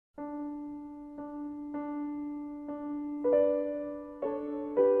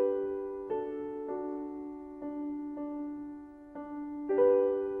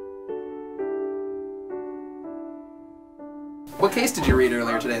What case did you read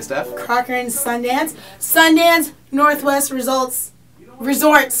earlier today, Steph? Crocker and Sundance. Sundance Northwest Resorts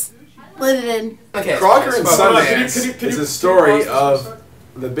Limited. Okay, Crocker and Sundance is a story of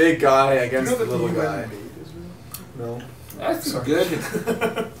the big guy against the little guy. No. That's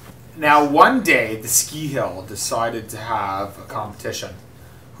good. Now, one day, the ski hill decided to have a competition.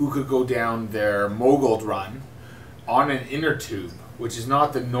 Who could go down their mogul run on an inner tube, which is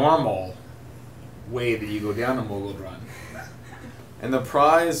not the normal way that you go down a mogul run. And the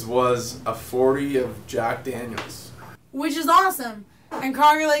prize was a 40 of Jack Daniels. Which is awesome. And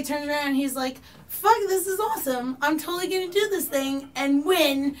Crocker like turns around and he's like, fuck, this is awesome. I'm totally gonna do this thing and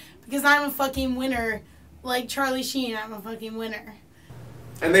win because I'm a fucking winner. Like Charlie Sheen, I'm a fucking winner.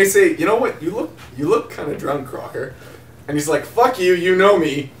 And they say, you know what, you look kind of drunk, Crocker. And he's like, fuck you, you know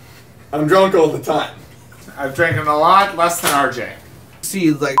me. I'm drunk all the time. I've drinking a lot less than RJ.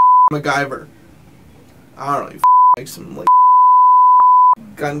 See, like, MacGyver. I don't know, like some, like,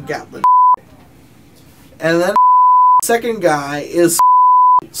 gun Gatling. And then second guy is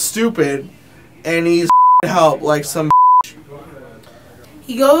stupid, and he's help like some.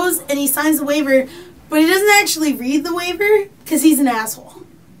 He goes and he signs the waiver, but he doesn't actually read the waiver because he's an asshole.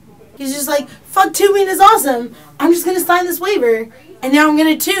 He's just like, fuck tubing is awesome. I'm just going to sign this waiver. And now I'm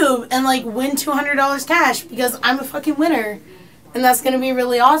going to tube and like win $200 cash because I'm a fucking winner. And that's going to be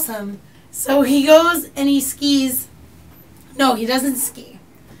really awesome. So he goes and he skis. No, he doesn't ski.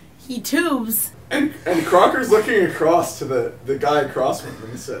 He tubes. And Crocker's looking across to the guy across from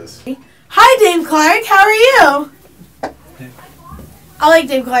him and says, hi, Dave Clark. How are you? I like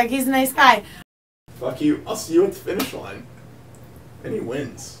Dave Clark. He's a nice guy. Fuck you. I'll see you at the finish line. And he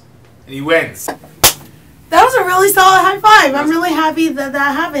wins. And he wins. That was a really solid high five. I'm really happy that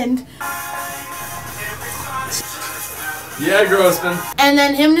that happened. Yeah, Grossman. And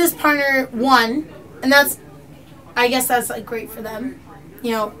then him and his partner won. And that's, I guess that's like great for them.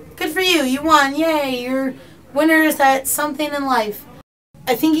 You know, good for you. You won. Yay. You're winners at something in life.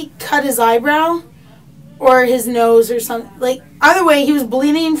 I think he cut his eyebrow or his nose or something. Like, either way, he was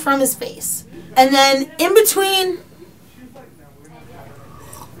bleeding from his face. And then in between...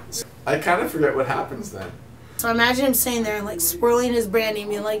 I kind of forget what happens then. So imagine him sitting there and like swirling his brandy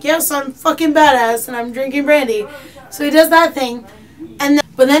and being like, yes, I'm fucking badass and I'm drinking brandy. So he does that thing.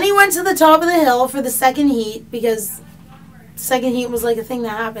 But then he went to the top of the hill for the second heat because second heat was like a thing that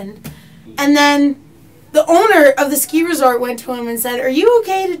happened. And then the owner of the ski resort went to him and said, are you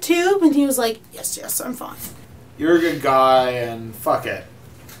okay to tube? And he was like, yes, I'm fine. You're a good guy and fuck it.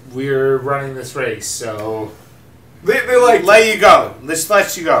 We're running this race, so... They like... Let you go. Let's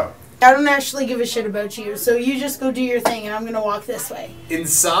let you go. I don't actually give a shit about you, so you just go do your thing and I'm going to walk this way. In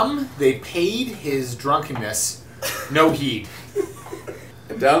sum, they paid his drunkenness no heed.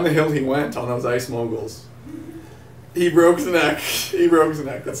 And down the hill he went on those ice moguls. He broke his neck. He broke his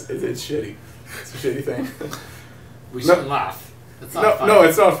neck. It's shitty. It's a shitty thing. We shouldn't laugh. It's not funny. No,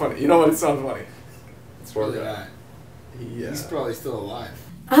 it's not funny. You know what? It's not funny. It's really not. He's probably still alive.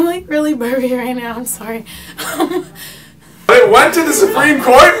 I'm like really burpy right now. I'm sorry. But it went to the Supreme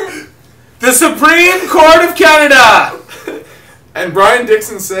Court? The Supreme Court of Canada! And Brian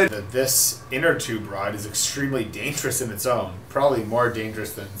Dixon said that this inner tube ride is extremely dangerous in its own. Probably more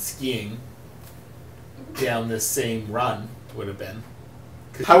dangerous than skiing down this same run would have been.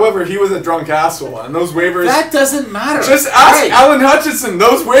 However, he was a drunk asshole, and those waivers... That doesn't matter. Just ask Alan Hutchinson.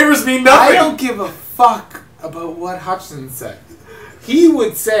 Those waivers mean nothing. I don't give a fuck about what Hutchinson said. He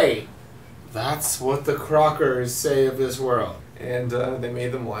would say, that's what the Crockers say of this world. And they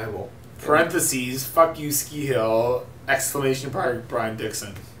made them liable. Parentheses, fuck you, Ski Hill, exclamation mark, Brian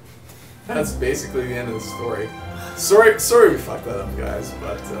Dixon. That's basically the end of the story. Sorry we fucked that up, guys,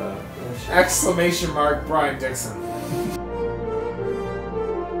 but... exclamation mark, Brian Dixon.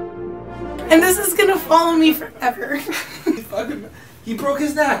 And this is gonna follow me forever. He broke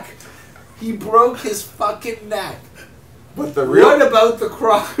his neck. He broke his fucking neck. But the real... What about the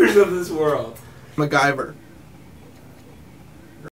Crockers of this world? MacGyver.